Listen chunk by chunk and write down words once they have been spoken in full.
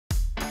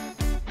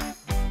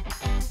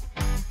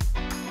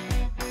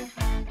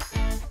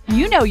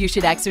You know you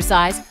should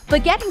exercise,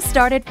 but getting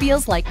started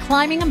feels like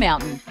climbing a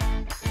mountain.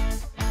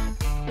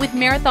 With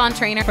Marathon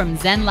Trainer from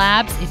Zen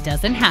Labs, it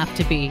doesn't have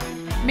to be.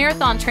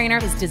 Marathon Trainer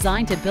is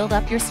designed to build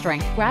up your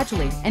strength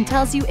gradually and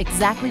tells you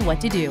exactly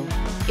what to do.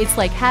 It's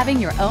like having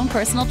your own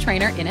personal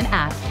trainer in an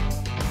app.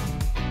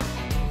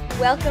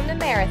 Welcome to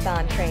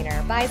Marathon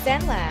Trainer by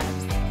Zen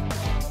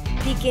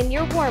Labs. Begin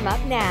your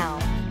warm-up now.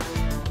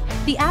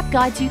 The app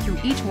guides you through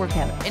each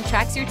workout and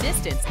tracks your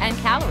distance and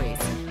calories.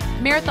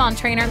 Marathon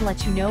Trainer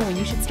lets you know when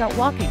you should start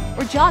walking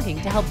or jogging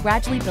to help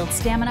gradually build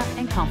stamina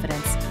and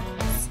confidence.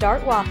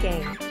 Start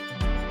walking.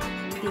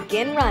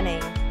 Begin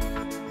running.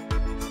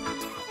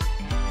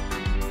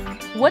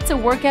 What's a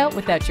workout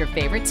without your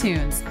favorite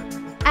tunes?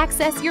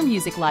 Access your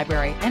music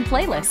library and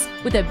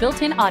playlists with a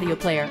built-in audio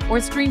player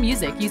or stream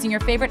music using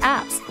your favorite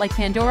apps like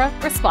Pandora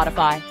or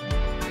Spotify.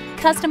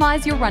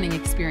 Customize your running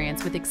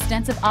experience with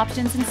extensive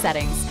options and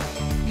settings.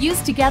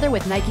 Used together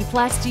with Nike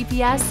Plus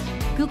GPS,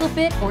 Google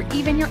Fit, or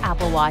even your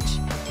Apple Watch.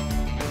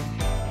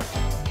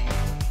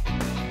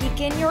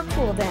 Begin your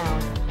cool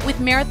down. With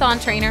Marathon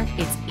Trainer,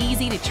 it's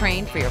easy to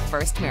train for your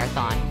first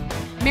marathon.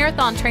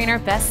 Marathon Trainer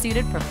best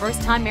suited for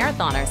first-time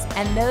marathoners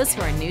and those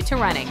who are new to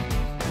running.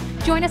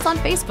 Join us on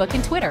Facebook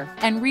and Twitter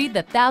and read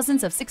the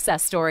thousands of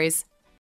success stories.